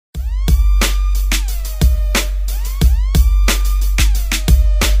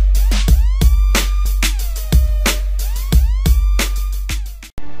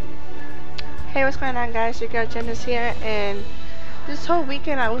what's going on, guys? Your girl Jen is here, and this whole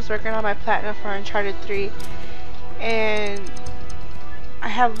weekend I was working on my platinum for Uncharted 3, and I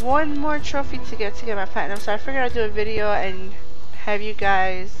have one more trophy to get my platinum, so I figured I'd do a video and have you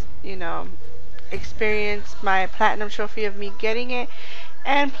guys, experience my platinum trophy of me getting it,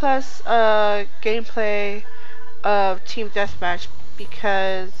 and plus gameplay of Team Deathmatch,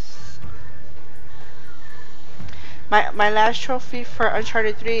 because my last trophy for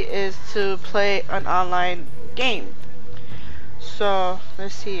Uncharted 3 is to play an online game. So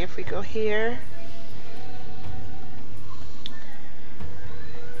let's see if we go here.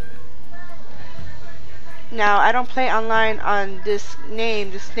 Now I don't play online on this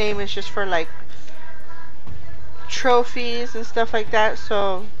name. This name is just for like trophies and stuff like that.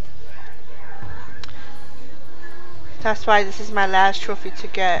 So that's why this is my last trophy to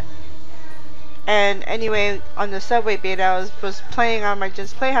get. And anyway, on the Subway beta, I was playing on my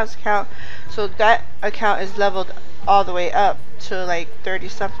JennsPlayhouse account, so that account is leveled all the way up to like 30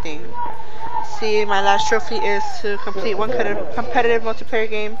 something. See, my last trophy is to complete one competitive multiplayer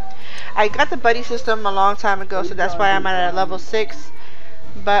game. I got the buddy system a long time ago, so that's why I'm at a level 6.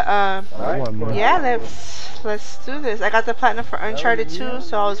 But yeah, let's do this. I got the platinum for Uncharted 2,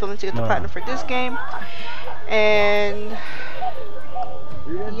 so I was willing to get the platinum for this game. And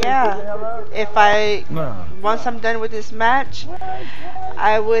yeah, once I'm done with this match,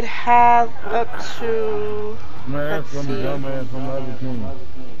 I would have up to, let's see,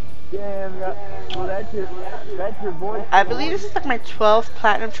 I believe this is like my 12th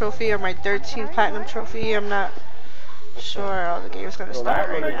platinum trophy or my 13th platinum trophy. I'm not sure. Oh, the game's gonna start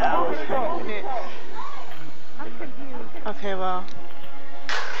right now. Okay, well,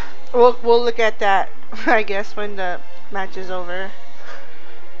 we'll look at that I guess when the match is over.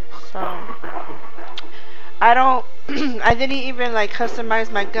 So I didn't even like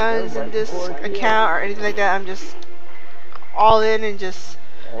customize my guns in this account or anything like that. I'm just all in and just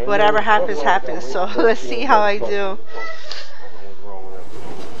whatever happens happens. So let's see how I do.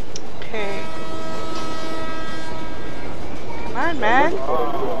 Okay, come on, man.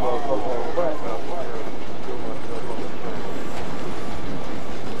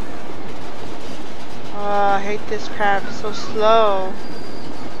 Oh, I hate this crap. It's so slow.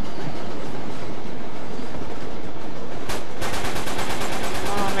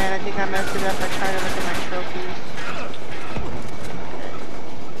 I think I messed it up by trying to look at my trophies.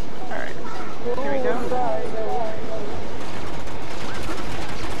 Alright, here we go.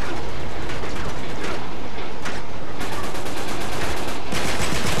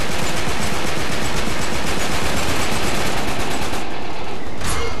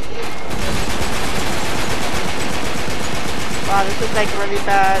 Wow, this is like really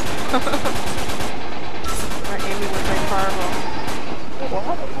bad. My aiming was like horrible.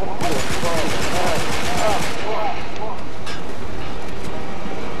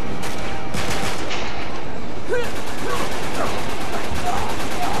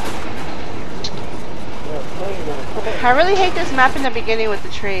 I really hate this map in the beginning with the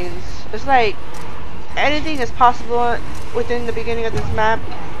trains. It's like anything is possible within the beginning of this map.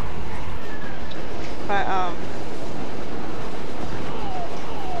 But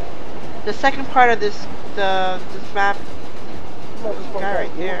the second part of this map, this guy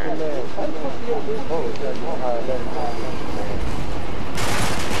right there.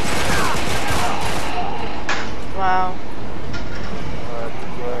 Wow.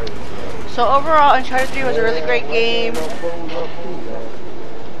 So overall, Uncharted 3 was a really great game.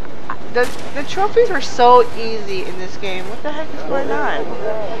 The trophies were so easy in this game. What the heck is going on?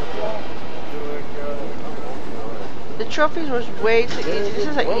 The trophies was way too easy. This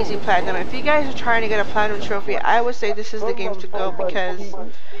is an easy platinum. If you guys are trying to get a platinum trophy, I would say this is the game to go, because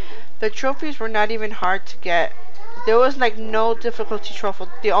the trophies were not even hard to get. There was like no difficulty trophy.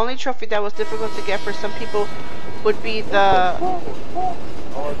 The only trophy that was difficult to get for some people would be the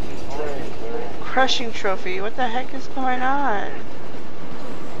crushing trophy. What the heck is going on?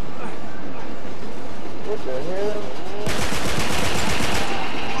 What the hell?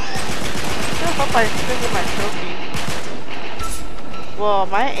 I hope I still get my trophy. Well,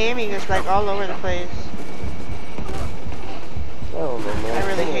 my aiming is like all over the place. I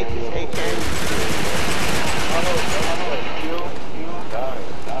really hate this AK.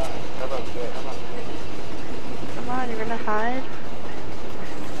 Come on, you're gonna hide?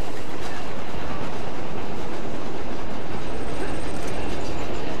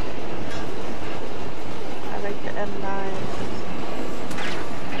 I like the M9.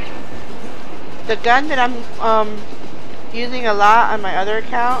 The gun that I'm using a lot on my other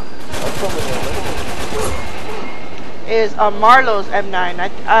account is Marlo's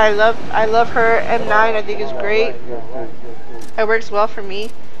M9. I love her M9. I think it's great. It works well for me.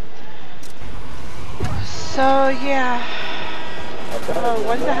 So yeah. Oh,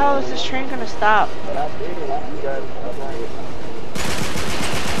 when the hell is this train gonna stop?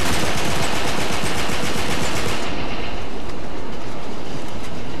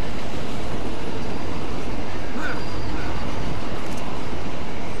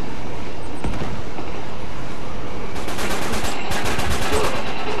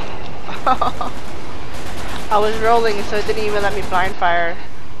 I was rolling, so it didn't even let me blind fire.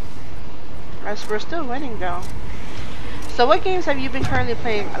 We're still winning though. So what games have you been currently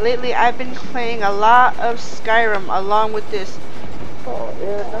playing? Lately, I've been playing a lot of Skyrim along with this.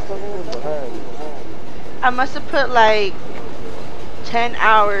 I must have put like 10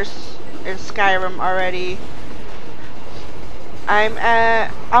 hours in Skyrim already.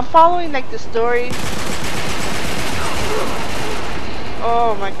 I'm following like the story.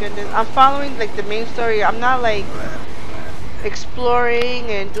 Oh my goodness. I'm following like the main story. I'm not like exploring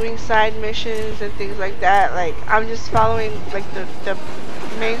and doing side missions and things like that. Like I'm just following like the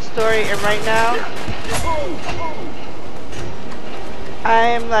main story, and right now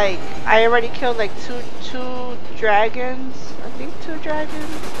I already killed like two dragons. I think 2 dragons.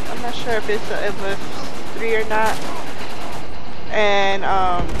 I'm not sure if it's 3 or not. And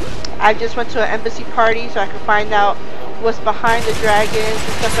I just went to an embassy party so I could find out what's behind the dragons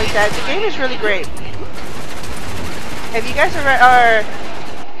and stuff like that. The game is really great. If you guys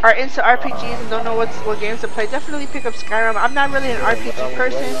are into RPGs and don't know what games to play, definitely pick up Skyrim. I'm not really an RPG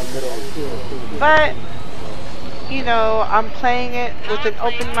person, but you know, I'm playing it with an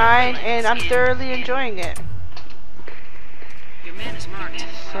open mind and I'm thoroughly enjoying it.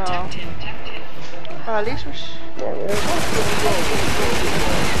 So, at least we're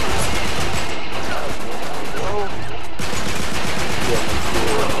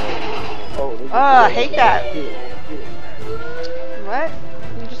oh, I hate that. What?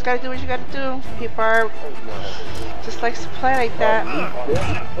 You just gotta do what you gotta do. People are just likes to play like that.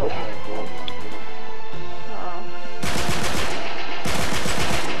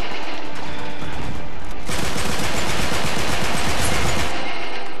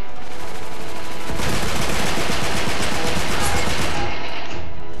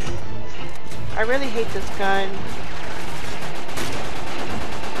 I really hate this gun.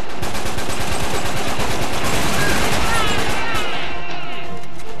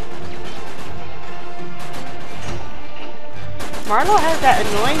 Marlo has that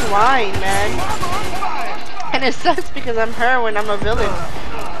annoying whine, man. And it sucks because I'm her when I'm a villain.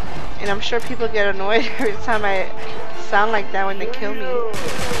 And I'm sure people get annoyed every time I sound like that when they kill me.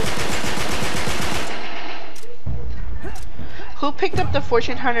 Who picked up the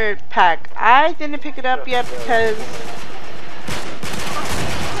Fortune Hunter pack? I didn't pick it up yet because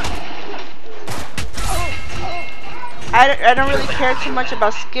I don't really care too much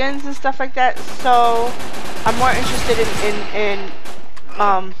about skins and stuff like that, so I'm more interested in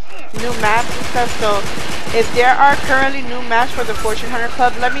new maps and stuff. So if there are currently new maps for the Fortune Hunter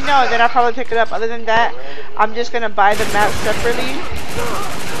Club, let me know, then I'll probably pick it up. Other than that, I'm just gonna buy the maps separately.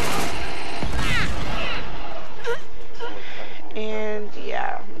 And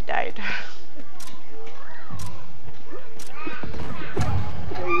yeah, I died.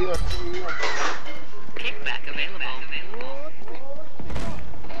 Kickback available.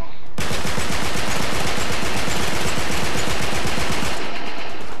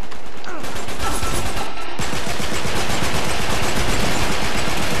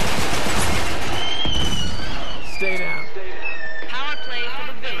 Stay down. Power play for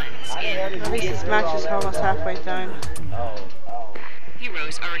the villains. At least this match is almost halfway done.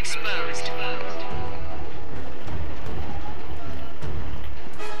 Heroes are exposed.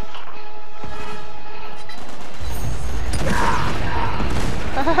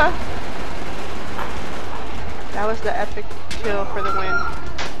 That was the epic kill for the win.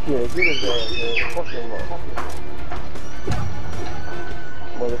 Yeah, get his ass, man. Fuck him up.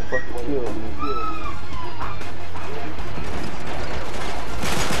 Motherfucker kill me.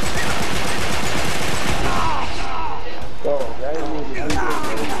 Oh, I didn't mean to do that.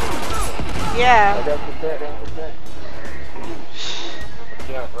 Yeah. I got the back.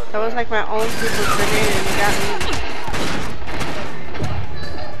 That was like my own people's grenade and it got me.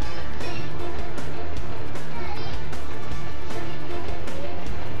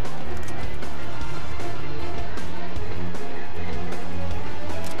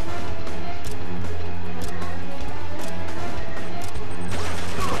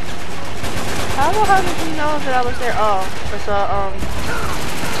 How did you know that I was there? Oh, it's a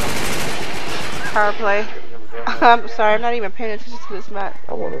power play. I'm sorry, I'm not even paying attention to this map.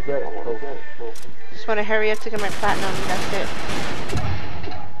 I want to get it. Just want to hurry up to get my platinum, and that's it.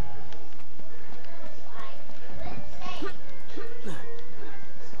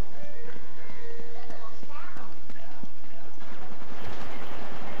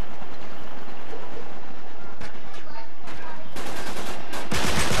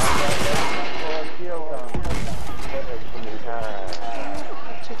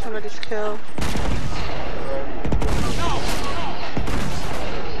 Take somebody's kill.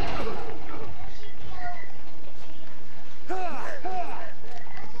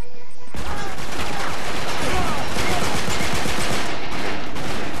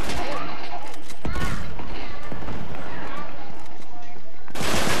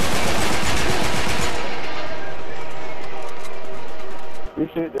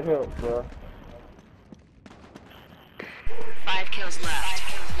 Appreciate the help, bro. 5 kills left.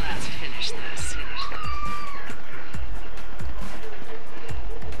 Let's finish this.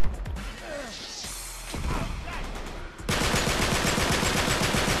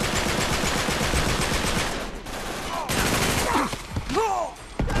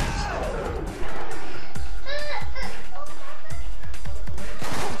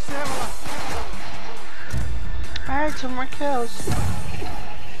 Alright, 2 more kills.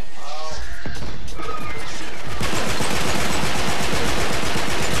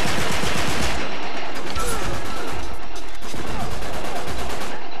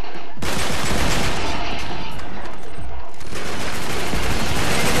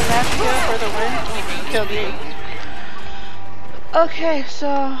 Last kill for the win. Killed me. Okay,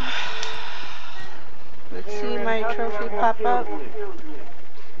 so let's see my trophy pop up.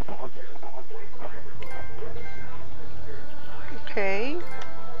 Okay.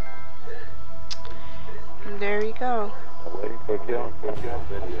 And there you go.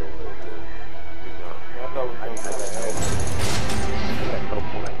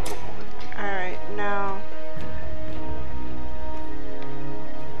 Alright, now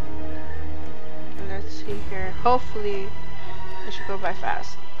let's see here. Hopefully it should go by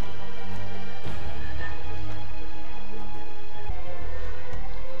fast.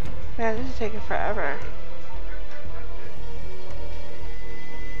 Man, this is taking forever.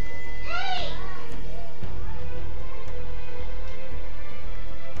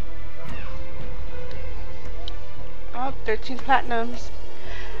 Oh, 13 platinums.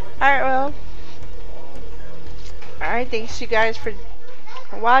 Alright, well. Alright, thanks you guys for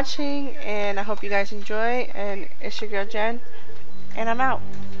watching, and I hope you guys enjoy. And it's your girl Jen, and I'm out.